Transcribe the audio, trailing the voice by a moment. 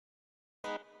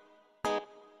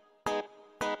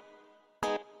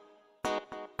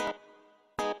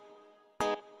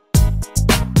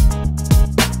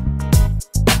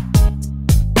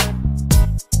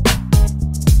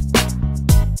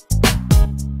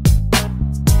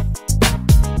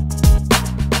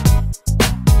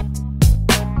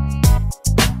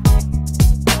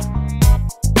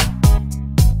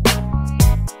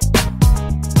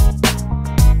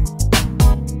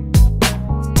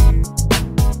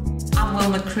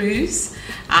Wilma Cruise.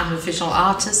 I'm a visual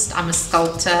artist, I'm a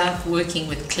sculptor working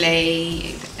with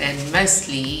clay, and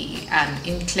mostly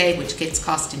in clay which gets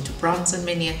cast into bronze on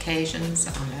many occasions.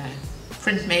 I'm a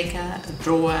printmaker, a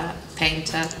drawer, a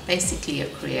painter, basically a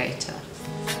creator.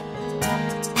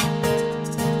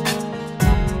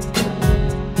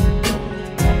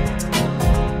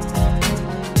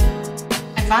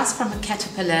 Advice from a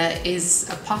Caterpillar is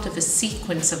a part of a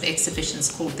sequence of exhibitions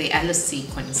called the Alice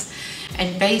sequence.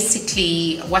 And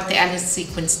basically what the Alice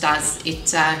sequence does,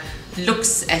 it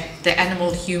looks at the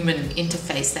animal-human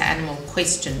interface, the animal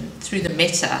question, through the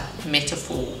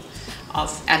metaphor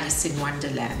of Alice in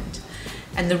Wonderland.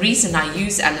 And the reason I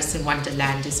use Alice in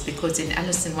Wonderland is because in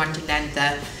Alice in Wonderland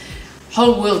the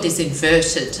whole world is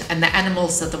inverted and the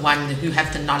animals are the one who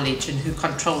have the knowledge and who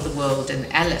control the world, and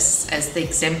Alice, as the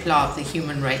exemplar of the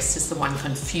human race, is the one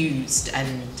confused,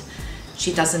 and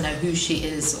she doesn't know who she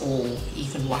is or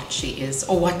even what she is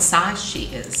or what size she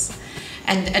is.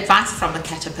 And Advice from a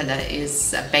Caterpillar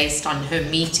is based on her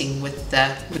meeting with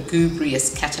the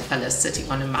lugubrious caterpillar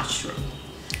sitting on a mushroom,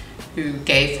 who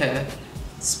gave her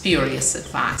spurious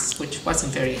advice which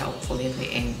wasn't very helpful in the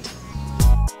end.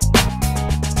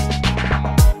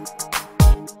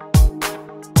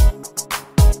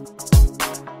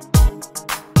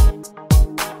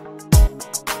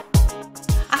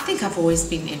 I've always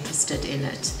been interested in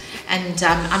it, and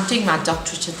I'm doing my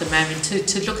doctorate at the moment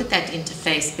to look at that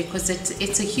interface, because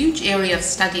it's a huge area of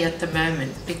study at the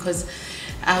moment, because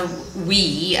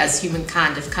we as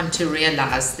humankind have come to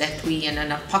realize that we're in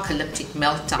an apocalyptic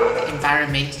meltdown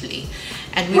environmentally,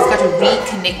 and we've got to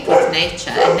reconnect with nature,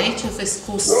 and nature of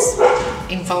course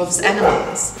involves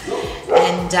animals,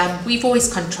 and we've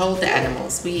always controlled the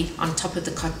animals. We on top of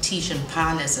the Cartesian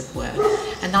pile, as it were,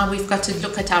 and now we've got to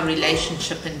look at our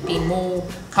relationship and be more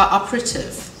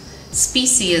cooperative.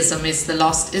 Speciesism is the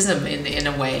lost ism in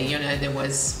a way. You know, there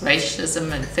was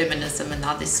racialism and feminism, and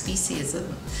now there's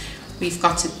speciesism. We've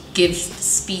got to give the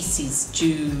species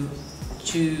due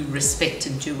respect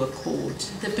and due accord.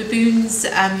 The baboons,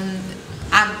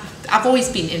 I've always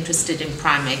been interested in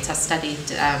primates. I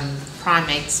studied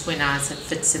primates when I was at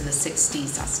Wits in the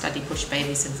 60s. I studied bush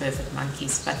babies and vervet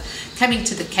monkeys. But coming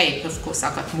to the Cape, of course,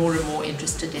 I got more and more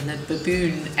interested in the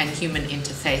baboon and human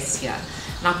interface here.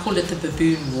 And I call it the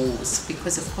baboon wars,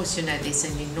 because of course, you know, there's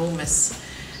an enormous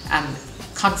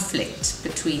conflict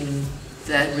between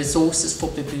the resources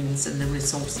for baboons and the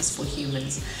resources for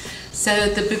humans. So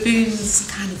the baboons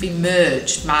kind of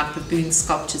emerged, my baboon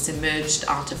sculptures emerged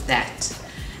out of that.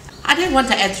 I don't want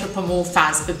to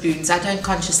anthropomorphize baboons. I don't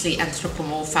consciously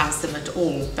anthropomorphize them at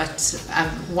all, but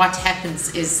what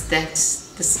happens is that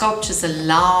the sculptures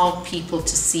allow people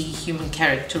to see human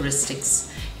characteristics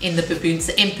in the baboons,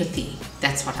 the empathy.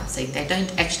 That's what I'm saying. They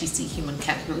don't actually see human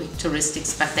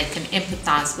characteristics, but they can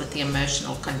empathize with the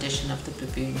emotional condition of the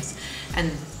baboons.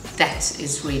 And that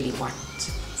is really what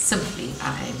simply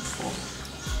I aim for.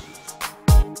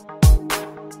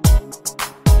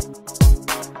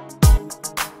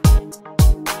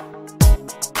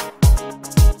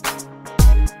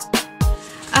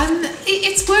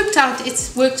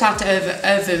 It's worked out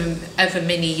over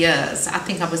many years. I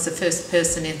think I was the first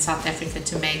person in South Africa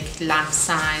to make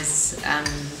life-size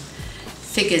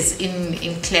figures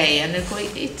in clay, and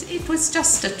it was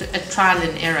just a trial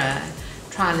and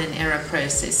error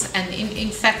process. And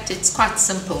in fact, it's quite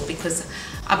simple, because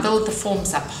I build the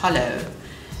forms up hollow,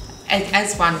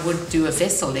 as one would do a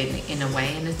vessel in a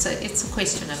way, and it's a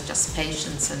question of just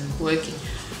patience and working.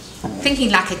 Thinking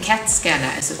like a CAT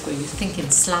scanner, as it were. You think in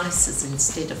slices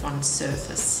instead of on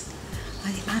surface.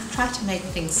 I've tried to make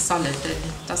things solid and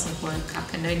it doesn't work. I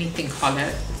can only think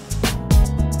hollow.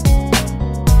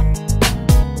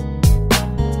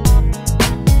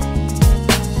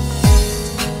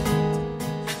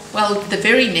 Well, the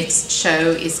very next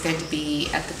show is going to be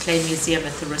at the Clay Museum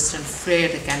at the Rust and Frere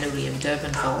Gallery in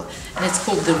Durbanville, and it's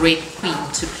called The Red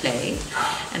Queen to Play,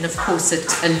 and of course it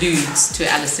alludes to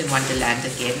Alice in Wonderland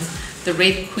again. The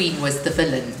Red Queen was the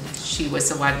villain. She was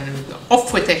the one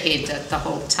off with her head the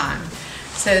whole time.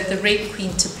 So The Red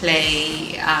Queen to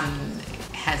Play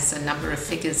has a number of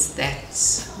figures that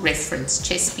reference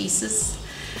chess pieces.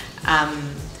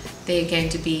 There are going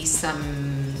to be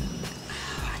some,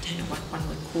 I don't know what one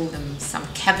would call them, some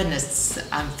cabinets,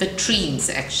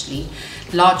 vitrines actually,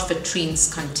 large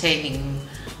vitrines containing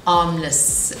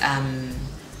armless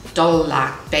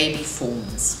doll-like baby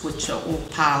forms, which are all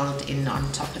piled in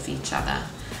on top of each other.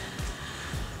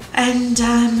 And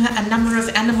a number of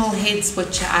animal heads,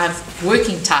 which I've,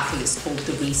 working title is called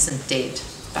The Recent Dead,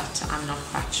 but I'm not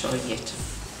quite sure yet.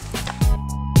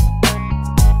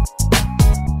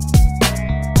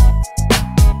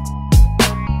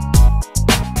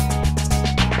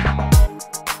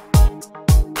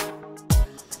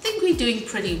 doing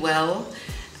pretty well.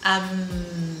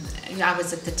 I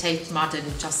was at the Tate Modern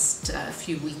just a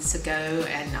few weeks ago,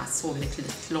 and I saw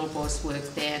Nicholas Lawbor's work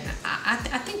there, and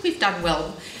I think we've done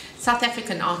well. South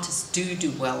African artists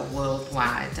do well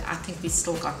worldwide. I think we've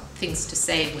still got things to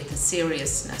say with the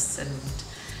seriousness, and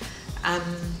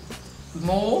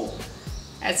more.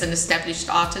 As an established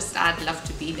artist, I'd love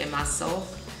to be there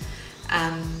myself.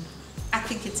 I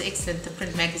think it's excellent, the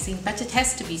print magazine, but it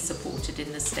has to be supported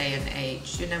in this day and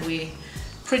age. You know,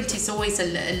 print is always a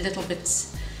little bit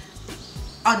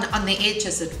on the edge,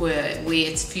 as it were, where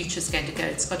its future's going to go.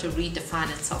 It's got to redefine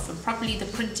itself, and probably the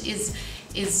print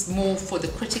is more for the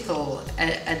critical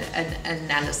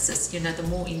analysis, you know, the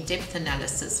more in-depth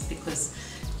analysis, because,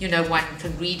 you know, one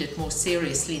can read it more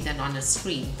seriously than on a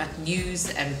screen. But news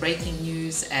and breaking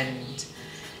news and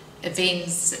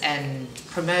events and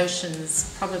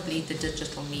promotions, probably the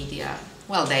digital media,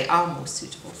 well, they are more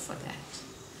suitable for that.